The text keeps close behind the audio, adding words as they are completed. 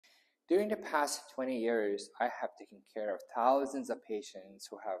During the past 20 years, I have taken care of thousands of patients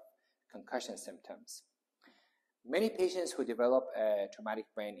who have concussion symptoms. Many patients who develop a traumatic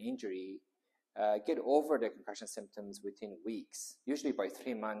brain injury get over the concussion symptoms within weeks. Usually by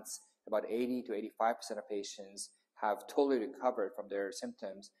 3 months, about 80 to 85% of patients have totally recovered from their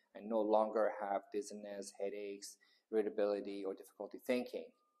symptoms and no longer have dizziness, headaches, irritability, or difficulty thinking.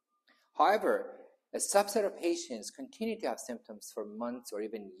 However, a subset of patients continue to have symptoms for months or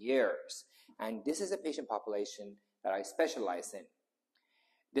even years, and this is a patient population that I specialize in.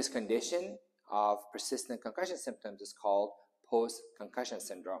 This condition of persistent concussion symptoms is called post-concussion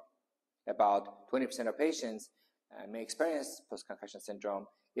syndrome. About 20% of patients may experience post-concussion syndrome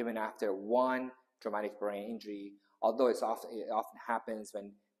even after one traumatic brain injury, although it often happens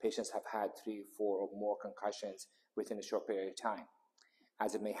when patients have had 3, 4, or more concussions within a short period of time,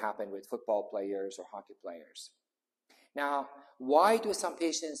 as it may happen with football players or hockey players. Now, why do some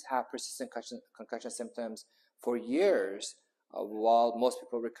patients have persistent concussion symptoms for years while most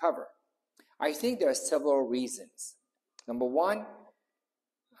people recover? I think there are several reasons. Number one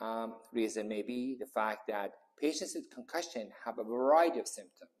reason may be the fact that patients with concussion have a variety of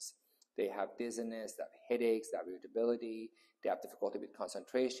symptoms. They have dizziness, they have headaches, they have irritability, they have difficulty with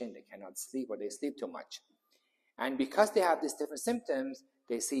concentration, they cannot sleep, or they sleep too much. And because they have these different symptoms,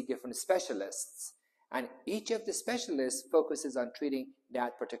 they see different specialists. And each of the specialists focuses on treating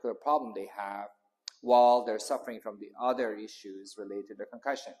that particular problem they have while they're suffering from the other issues related to their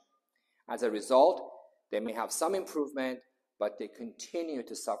concussion. As a result, they may have some improvement, but they continue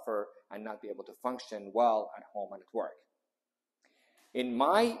to suffer and not be able to function well at home and at work. In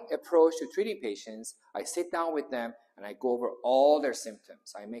my approach to treating patients, I sit down with them and I go over all their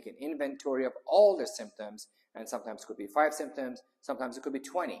symptoms. I make an inventory of all their symptoms, and sometimes it could be 5 symptoms, sometimes it could be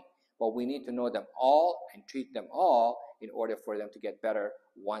 20. But we need to know them all and treat them all in order for them to get better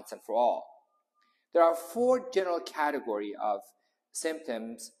once and for all. There are 4 general categories of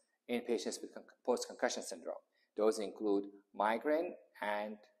symptoms in patients with post-concussion syndrome. Those include migraine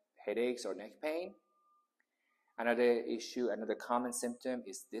and headaches or neck pain. Another common symptom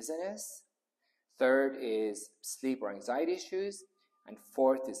is dizziness. Third is sleep or anxiety issues. And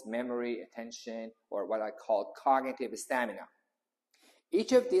fourth is memory, attention, or what I call cognitive stamina.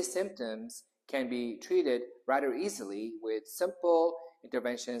 Each of these symptoms can be treated rather easily with simple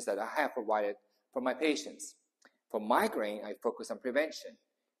interventions that I have provided for my patients. For migraine, I focus on prevention.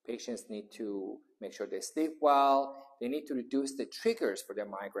 Patients need to make sure they sleep well. They need to reduce the triggers for their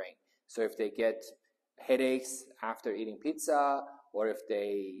migraine. So if they get headaches after eating pizza, or if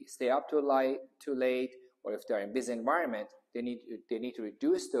they stay up too late, or if they're in a busy environment, they need to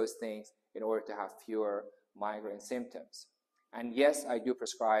reduce those things in order to have fewer migraine symptoms. And yes, I do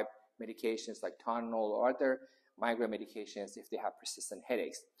prescribe medications like Tylenol or other migraine medications if they have persistent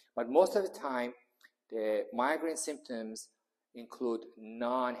headaches. But most of the time, the migraine symptoms include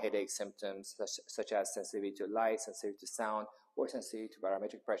non-headache symptoms such as sensitivity to light, sensitivity to sound, or sensitivity to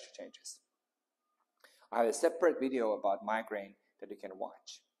barometric pressure changes. I have a separate video about migraine that you can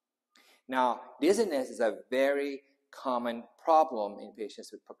watch. Now, dizziness is a very common problem in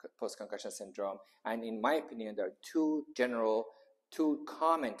patients with post-concussion syndrome, and in my opinion, there are two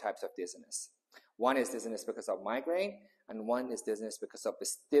common types of dizziness. One is dizziness because of migraine, and one is dizziness because of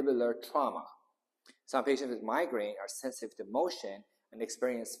vestibular trauma. Some patients with migraine are sensitive to motion and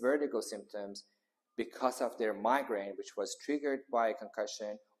experience vertigo symptoms because of their migraine, which was triggered by a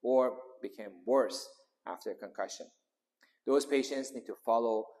concussion or became worse after a concussion. Those patients need to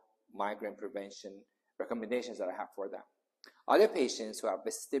follow migraine prevention recommendations that I have for them. Other patients who have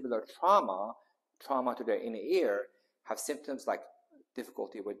vestibular trauma to their inner ear, have symptoms like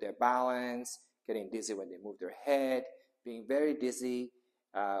difficulty with their balance, getting dizzy when they move their head, being very dizzy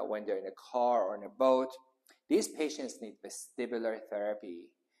when they're in a car or in a boat. These patients need vestibular therapy.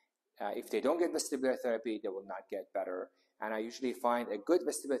 If they don't get vestibular therapy, they will not get better. And I usually find a good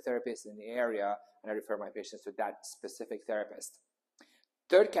vestibular therapist in the area, and I refer my patients to that specific therapist.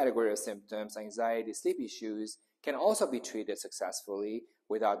 Third category of symptoms, anxiety, sleep issues, can also be treated successfully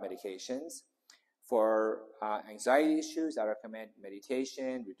without medications. For anxiety issues, I recommend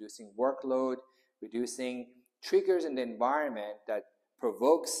meditation, reducing workload, reducing triggers in the environment that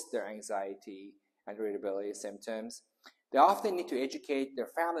provokes their anxiety and irritability symptoms. They often need to educate their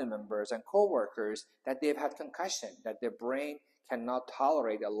family members and coworkers that they've had concussion, that their brain cannot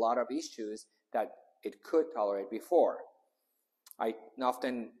tolerate a lot of issues that it could tolerate before. I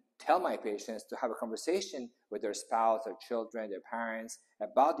often tell my patients to have a conversation with their spouse, their children, their parents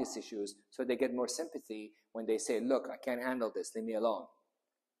about these issues so they get more sympathy when they say, look, I can't handle this, leave me alone.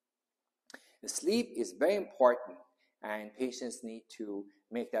 The sleep is very important, and patients need to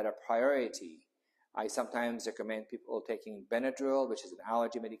make that a priority. I sometimes recommend people taking Benadryl, which is an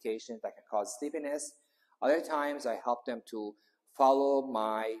allergy medication that can cause sleepiness. Other times, I help them to follow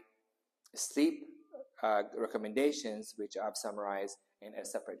my sleep recommendations, which I've summarized in a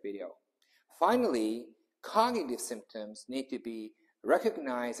separate video. Finally, cognitive symptoms need to be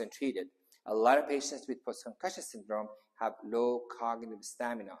recognized and treated. A lot of patients with post-concussion syndrome have low cognitive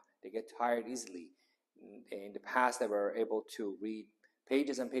stamina. They get tired easily. In the past, they were able to read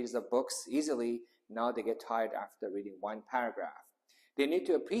pages and pages of books easily. Now they get tired after reading one paragraph. They need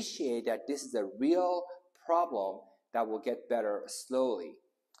to appreciate that this is a real problem that will get better slowly.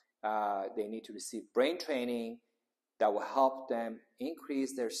 They need to receive brain training that will help them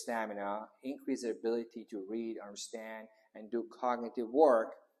increase their stamina, increase their ability to read, understand, and do cognitive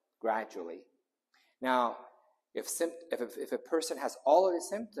work gradually. Now, if a person has all of the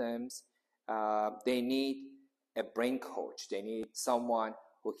symptoms, they need a brain coach. They need someone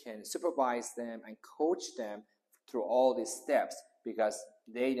who can supervise them and coach them through all these steps, because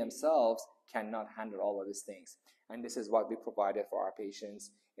they themselves cannot handle all of these things. And this is what we provided for our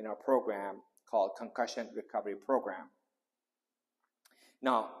patients in our program called Concussion Recovery Program.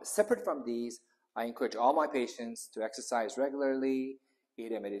 Now, separate from these, I encourage all my patients to exercise regularly,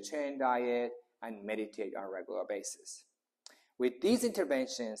 eat a Mediterranean diet, and meditate on a regular basis. With these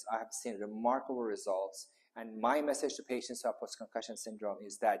interventions, I have seen remarkable results, and my message to patients who have post-concussion syndrome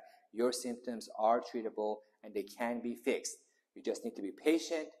is that your symptoms are treatable and they can be fixed. You just need to be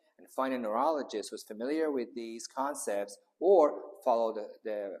patient and find a neurologist who's familiar with these concepts, or follow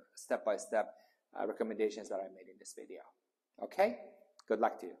the step-by-step recommendations that I made in this video. Okay? Good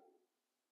luck to you.